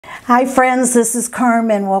Hi friends, this is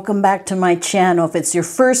Carmen. Welcome back to my channel. If it's your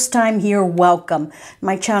first time here, welcome.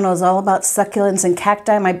 My channel is all about succulents and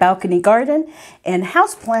cacti, my balcony garden, and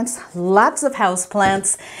houseplants, lots of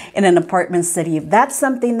houseplants in an apartment city. If that's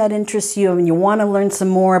something that interests you and you want to learn some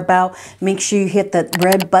more about, make sure you hit that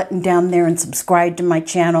red button down there and subscribe to my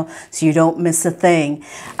channel so you don't miss a thing.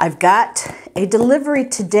 I've got a delivery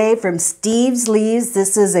today from Steve's Leaves.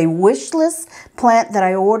 This is a Wishlist plant that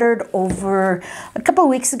I ordered over a couple of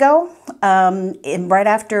weeks ago, right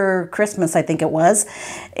after Christmas, I think it was.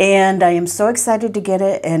 And I am so excited to get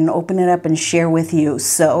it and open it up and share with you.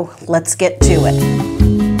 So let's get to it.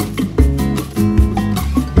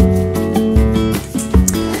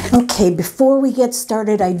 Okay, before we get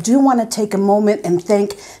started, I do want to take a moment and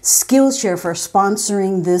thank Skillshare for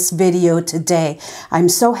sponsoring this video today. I'm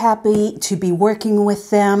so happy to be working with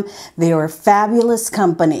them. They are a fabulous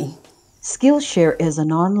company. Skillshare is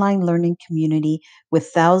an online learning community with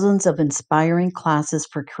thousands of inspiring classes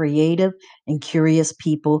for creative and curious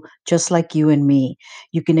people just like you and me.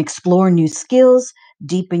 You can explore new skills,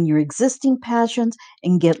 deepen your existing passions,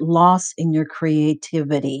 and get lost in your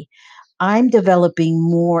creativity. I'm developing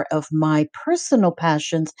more of my personal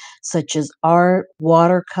passions, such as art,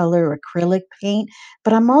 watercolor, acrylic paint,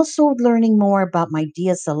 but I'm also learning more about my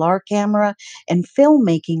DSLR camera and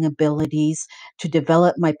filmmaking abilities to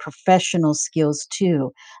develop my professional skills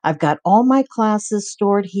too. I've got all my classes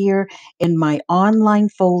stored here in my online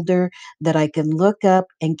folder that I can look up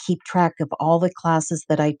and keep track of all the classes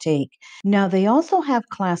that I take. Now, they also have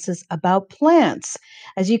classes about plants.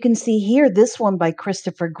 As you can see here, this one by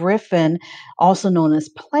Christopher Griffin, also known as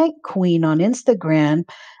Plant Queen on Instagram,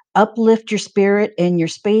 Uplift Your Spirit and Your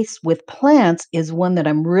Space with Plants, is one that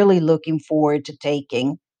I'm really looking forward to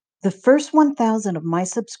taking. The first 1,000 of my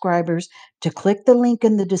subscribers to click the link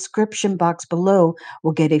in the description box below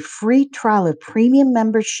will get a free trial of premium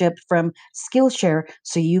membership from Skillshare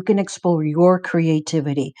so you can explore your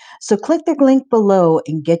creativity. So click the link below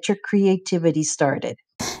and get your creativity started.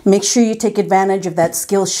 Make sure you take advantage of that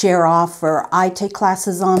Skillshare offer. I take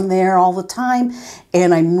classes on there all the time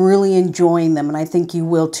and I'm really enjoying them, and I think you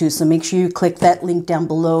will too. So make sure you click that link down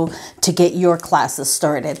below to get your classes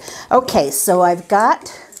started. Okay, so I've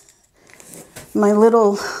got my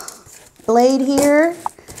little blade here.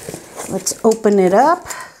 Let's open it up.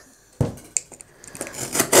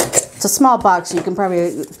 It's a small box. You can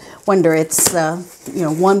probably wonder it's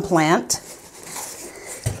one plant.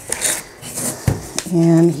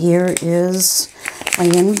 And here is my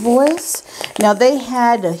invoice. Now they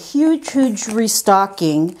had a huge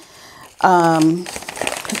restocking.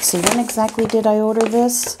 Let's see, when exactly did I order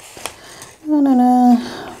this?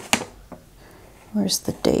 Where's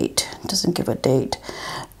the date? It doesn't give a date.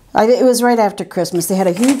 It was right after Christmas. They had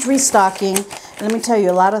a huge restocking. And let me tell you,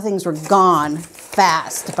 a lot of things were gone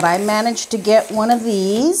fast. But I managed to get one of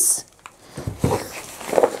these.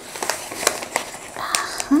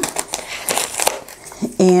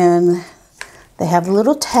 And they have a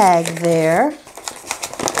little tag there.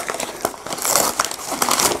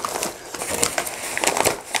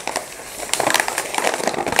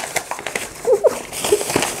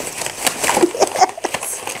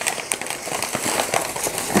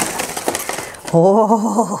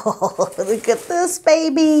 Oh, look at this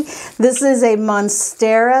baby. This is a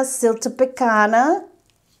Monstera siltepecana.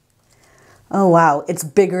 Oh, wow. It's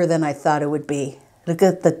bigger than I thought it would be. Look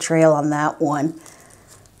at the trail on that one.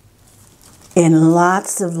 And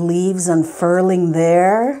lots of leaves unfurling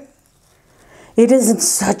there. It is in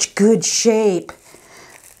such good shape.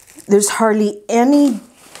 There's hardly any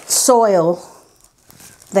soil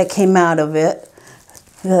that came out of it.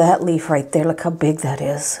 Look at that leaf right there. Look how big that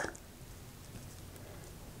is.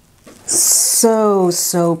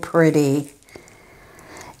 So pretty.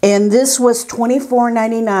 And this was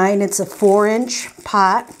 $24.99. It's a 4-inch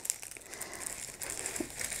pot.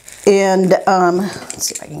 And let's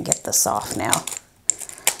see if I can get this off now.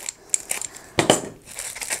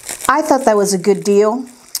 I thought that was a good deal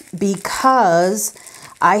because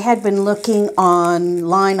I had been looking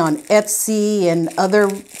online on Etsy and other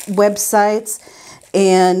websites,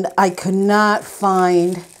 and I could not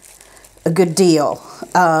find a good deal.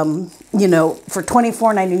 For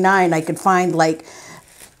 $24.99, I could find like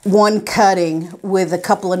one cutting with a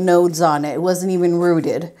couple of nodes on it. It wasn't even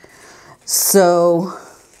rooted. So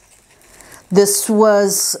this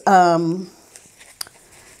was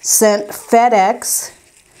sent FedEx,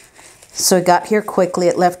 so it got here quickly.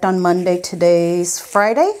 It left on Monday. Today's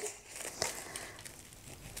Friday.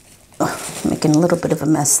 Oh, making a little bit of a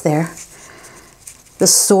mess there. The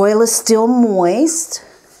soil is still moist.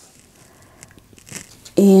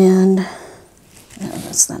 And no,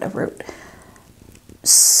 that's not a root.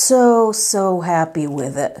 so happy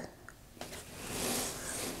with it.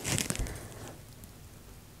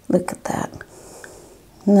 Look at that.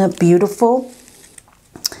 Isn't that beautiful?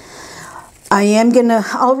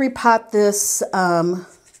 I'll repot this, well,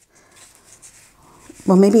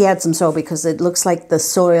 maybe add some soil because it looks like the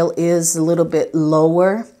soil is a little bit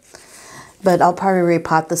lower. But I'll probably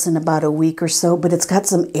repot this in about a week or so. But it's got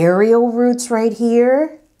some aerial roots right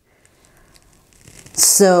here.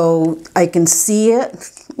 So I can see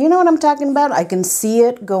it. You know what I'm talking about? I can see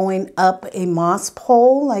it going up a moss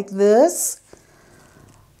pole like this.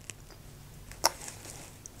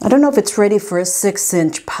 I don't know if it's ready for a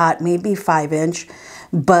 6-inch pot, maybe 5-inch,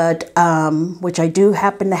 but which I do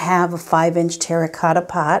happen to have a 5-inch terracotta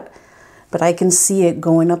pot, but I can see it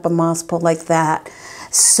going up a moss pole like that.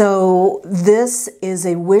 So this is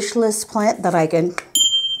a wish list plant that I can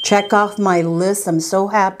check off my list. I'm so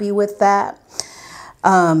happy with that.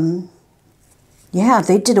 Yeah,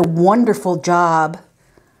 they did a wonderful job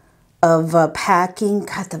of packing.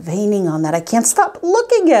 Got the veining on that. I can't stop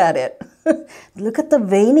looking at it. Look at the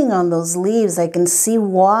veining on those leaves. I can see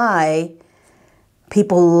why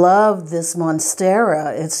people love this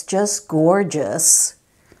Monstera. It's just gorgeous.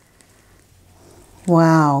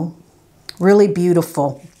 Wow. Really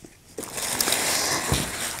beautiful.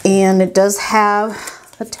 And it does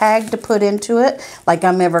have a tag to put into it. Like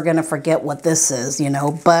I'm ever going to forget what this is, you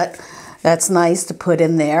know, but that's nice to put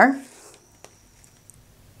in there.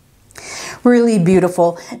 Really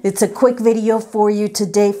beautiful. It's a quick video for you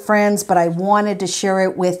today, friends, but I wanted to share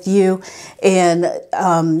it with you and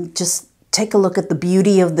just take a look at the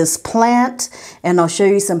beauty of this plant. And I'll show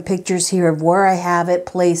you some pictures here of where I have it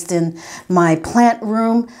placed in my plant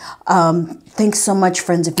room. Thanks so much,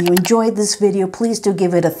 friends. If you enjoyed this video, please do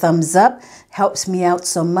give it a thumbs up. Helps me out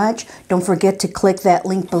so much. Don't forget to click that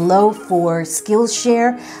link below for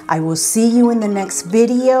Skillshare. I will see you in the next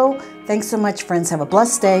video. Thanks so much, friends. Have a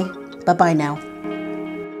blessed day. Bye-bye now.